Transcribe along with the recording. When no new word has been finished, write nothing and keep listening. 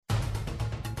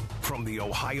From the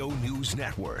Ohio News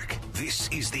Network, this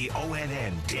is the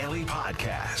ONN Daily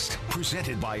Podcast,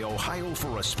 presented by Ohio for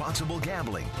Responsible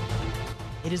Gambling.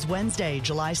 It is Wednesday,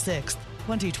 July 6th,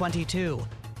 2022.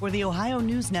 For the Ohio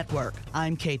News Network,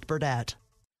 I'm Kate Burdett.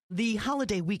 The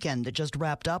holiday weekend that just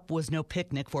wrapped up was no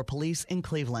picnic for police in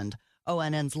Cleveland.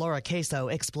 ONN's Laura Queso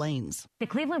explains. The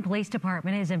Cleveland Police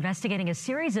Department is investigating a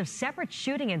series of separate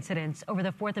shooting incidents over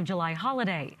the 4th of July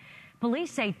holiday.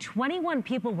 Police say 21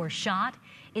 people were shot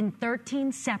in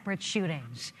 13 separate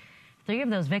shootings. 3 of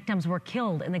those victims were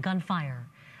killed in the gunfire.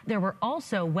 There were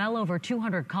also well over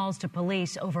 200 calls to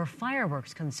police over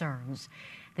fireworks concerns.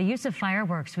 The use of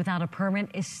fireworks without a permit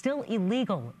is still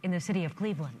illegal in the city of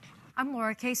Cleveland. I'm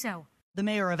Laura Queso. The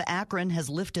mayor of Akron has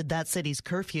lifted that city's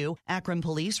curfew. Akron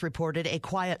police reported a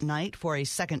quiet night for a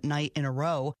second night in a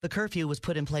row. The curfew was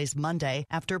put in place Monday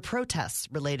after protests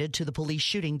related to the police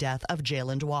shooting death of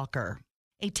Jayland Walker.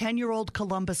 A 10-year-old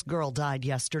Columbus girl died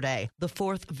yesterday, the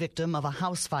 4th victim of a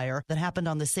house fire that happened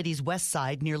on the city's west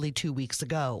side nearly 2 weeks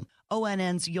ago.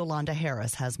 ONN's Yolanda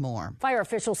Harris has more. Fire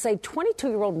officials say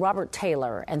 22-year-old Robert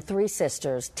Taylor and 3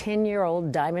 sisters,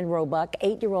 10-year-old Diamond Roebuck,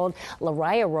 8-year-old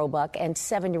Lariah Roebuck, and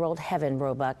 7-year-old Heaven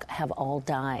Roebuck have all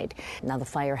died. Now, the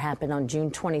fire happened on June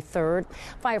 23rd.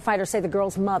 Firefighters say the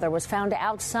girl's mother was found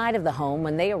outside of the home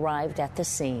when they arrived at the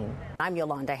scene. I'm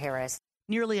Yolanda Harris.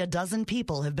 Nearly a dozen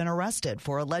people have been arrested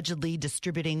for allegedly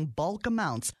distributing bulk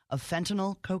amounts of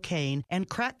fentanyl, cocaine, and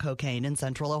crack cocaine in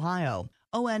central Ohio.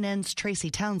 ONN's Tracy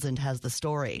Townsend has the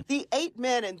story. The 8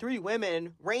 men and 3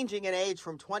 women, ranging in age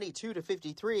from 22 to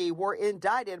 53, were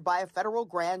indicted by a federal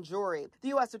grand jury. The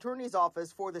U.S. Attorney's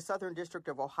Office for the Southern District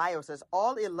of Ohio says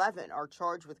all 11 are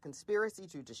charged with conspiracy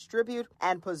to distribute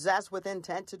and possess with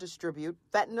intent to distribute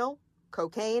fentanyl,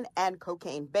 cocaine, and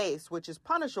cocaine base, which is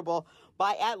punishable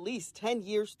by at least 10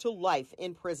 years to life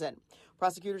in prison.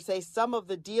 Prosecutors say some of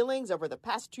the dealings over the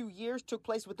past 2 years took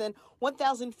place within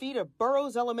 1,000 feet of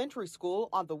Burroughs Elementary School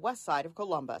on the west side of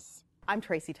Columbus. I'm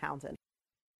Tracy Townsend.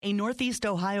 A Northeast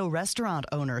Ohio restaurant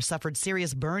owner suffered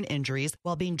serious burn injuries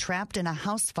while being trapped in a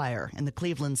house fire in the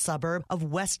Cleveland suburb of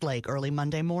Westlake early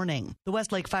Monday morning. The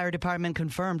Westlake Fire Department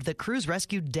confirmed that crews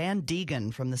rescued Dan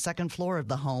Deegan from the second floor of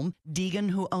the home. Deegan,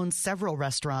 who owns several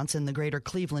restaurants in the greater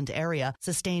Cleveland area,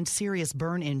 sustained serious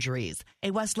burn injuries.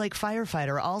 A Westlake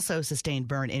firefighter also sustained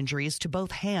burn injuries to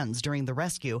both hands during the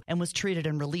rescue and was treated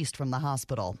and released from the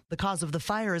hospital. The cause of the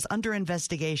fire is under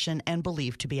investigation and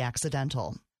believed to be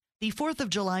accidental. The 4th of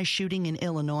July shooting in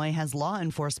Illinois has law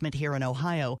enforcement here in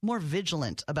Ohio more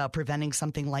vigilant about preventing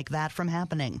something like that from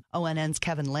happening. ONN's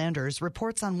Kevin Landers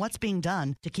reports on what's being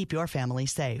done to keep your family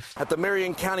safe. At the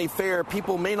Marion County Fair,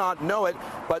 people may not know it,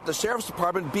 but the Sheriff's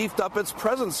Department beefed up its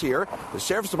presence here. The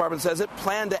Sheriff's Department says it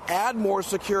planned to add more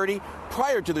security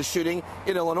prior to the shooting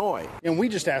in Illinois. And we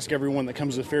just ask everyone that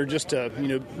comes to the fair just to,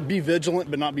 be vigilant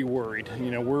but not be worried.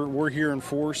 We're here in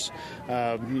force,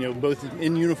 both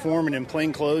in uniform and in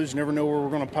plain clothes. You never know where we're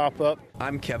going to pop up.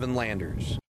 I'm Kevin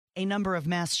Landers. A number of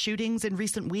mass shootings in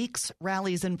recent weeks,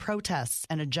 rallies and protests,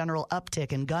 and a general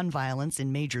uptick in gun violence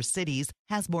in major cities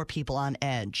has more people on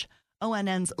edge.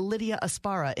 ONN's Lydia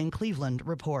Aspara in Cleveland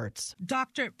reports.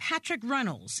 Dr. Patrick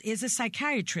Reynolds is a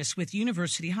psychiatrist with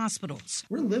University Hospitals.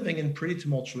 We're living in pretty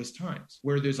tumultuous times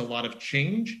where there's a lot of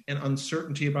change and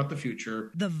uncertainty about the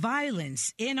future. The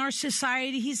violence in our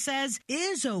society, he says,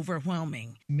 is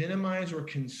overwhelming. Minimize or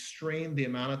constrain the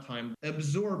amount of time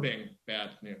absorbing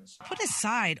bad news. Put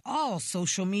aside all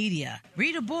social media.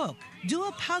 Read a book. Do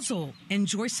a puzzle.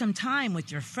 Enjoy some time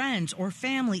with your friends or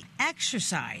family.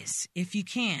 Exercise if you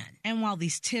can. And while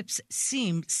these tips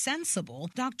seem sensible,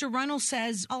 Dr. Reynolds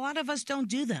says a lot of us don't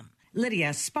do them.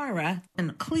 Lydia Aspara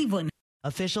in Cleveland.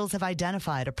 Officials have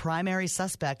identified a primary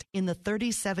suspect in the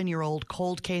 37-year-old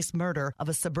cold case murder of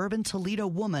a suburban Toledo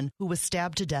woman who was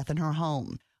stabbed to death in her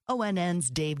home. ONN's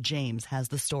Dave James has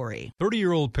the story.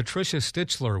 30-year-old Patricia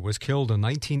Stichler was killed in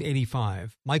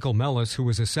 1985. Michael Mellis, who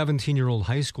was a 17-year-old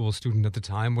high school student at the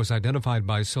time, was identified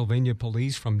by Sylvania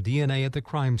police from DNA at the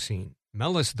crime scene.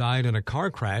 Mellis died in a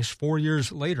car crash 4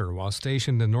 years later while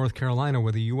stationed in North Carolina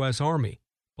with the U.S. Army.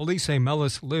 Police say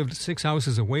Mellis lived 6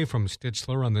 houses away from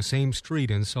Stichler on the same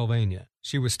street in Sylvania.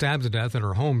 She was stabbed to death at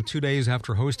her home 2 days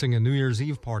after hosting a New Year's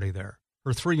Eve party there.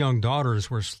 Her 3 young daughters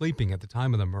were sleeping at the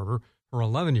time of the murder. Her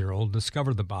 11-year-old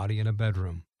discovered the body in a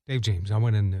bedroom. Dave James,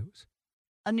 ONN News.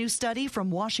 A new study from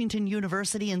Washington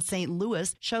University in St.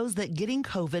 Louis shows that getting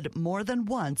COVID more than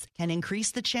once can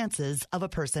increase the chances of a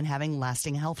person having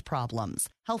lasting health problems.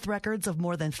 Health records of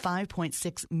more than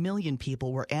 5.6 million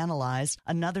people were analyzed.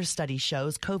 Another study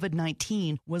shows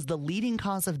COVID-19 was the leading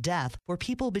cause of death for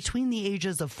people between the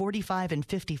ages of 45 and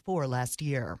 54 last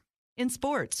year. In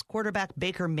sports, quarterback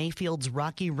Baker Mayfield's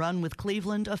rocky run with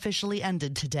Cleveland officially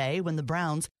ended today when the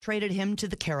Browns traded him to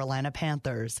the Carolina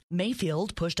Panthers.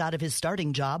 Mayfield, pushed out of his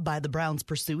starting job by the Browns'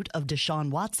 pursuit of Deshaun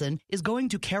Watson, is going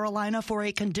to Carolina for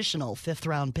a conditional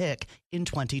fifth-round pick in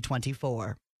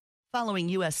 2024. Following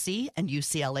USC and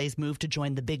UCLA's move to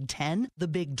join the Big Ten, the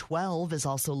Big 12 is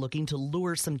also looking to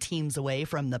lure some teams away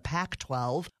from the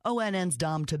Pac-12. ONN's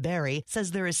Dom Tiberi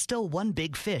says there is still one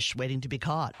big fish waiting to be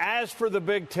caught. As for the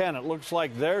Big Ten, it looks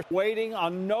like they're waiting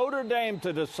on Notre Dame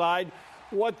to decide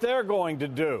what they're going to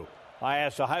do. I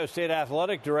asked Ohio State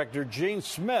Athletic Director Gene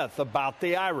Smith about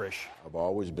the Irish. I've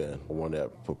always been one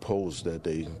that proposed that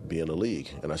they be in the league,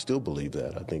 and I still believe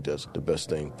that. I think that's the best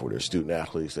thing for their student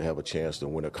athletes to have a chance to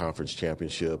win a conference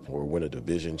championship or win a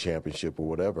division championship or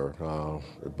whatever.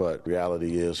 But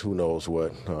reality is, who knows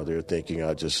what they're thinking.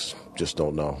 I just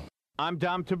don't know. I'm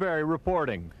Dom Tiberi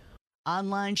reporting.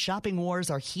 Online shopping wars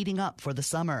are heating up for the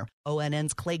summer.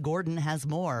 ONN's Clay Gordon has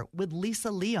more with Lisa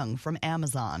Leung from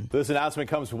Amazon. This announcement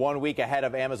comes 1 week ahead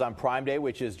of Amazon Prime Day,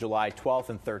 which is July 12th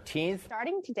and 13th.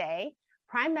 Starting today,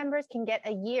 Prime members can get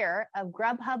a year of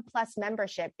Grubhub Plus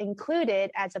membership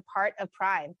included as a part of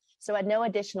Prime, so at no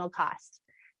additional cost.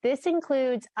 This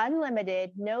includes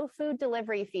unlimited, no food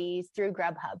delivery fees through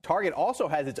Grubhub. Target also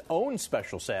has its own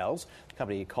special sales. The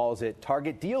company calls it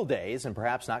Target Deal Days, and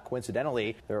perhaps not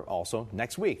coincidentally, they're also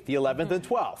next week, the 11th and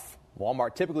 12th.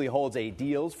 Walmart typically holds a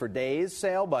Deals for Days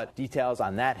sale, but details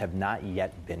on that have not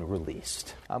yet been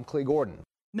released. I'm Clay Gordon.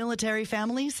 Military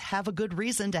families have a good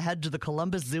reason to head to the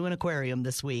Columbus Zoo and Aquarium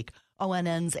this week.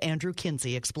 ONN's Andrew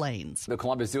Kinsey explains. The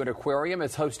Columbus Zoo and Aquarium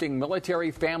is hosting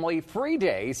military family free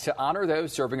days to honor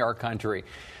those serving our country.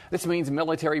 This means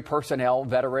military personnel,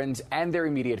 veterans, and their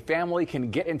immediate family can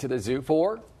get into the zoo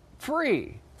for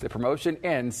free. The promotion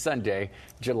ends Sunday,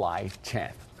 July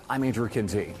 10th. I'm Andrew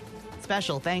Kinsey.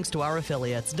 Special thanks to our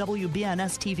affiliates,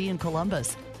 WBNS TV in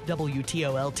Columbus,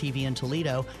 WTOL TV in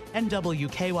Toledo, and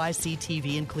WKYC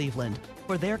TV in Cleveland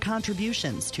for their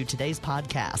contributions to today's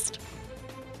podcast.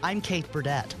 I'm Kate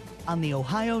Burdett on the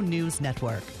Ohio News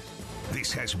Network.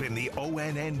 This has been the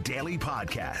ONN Daily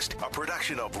Podcast, a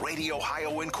production of Radio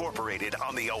Ohio Incorporated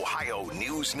on the Ohio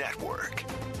News Network.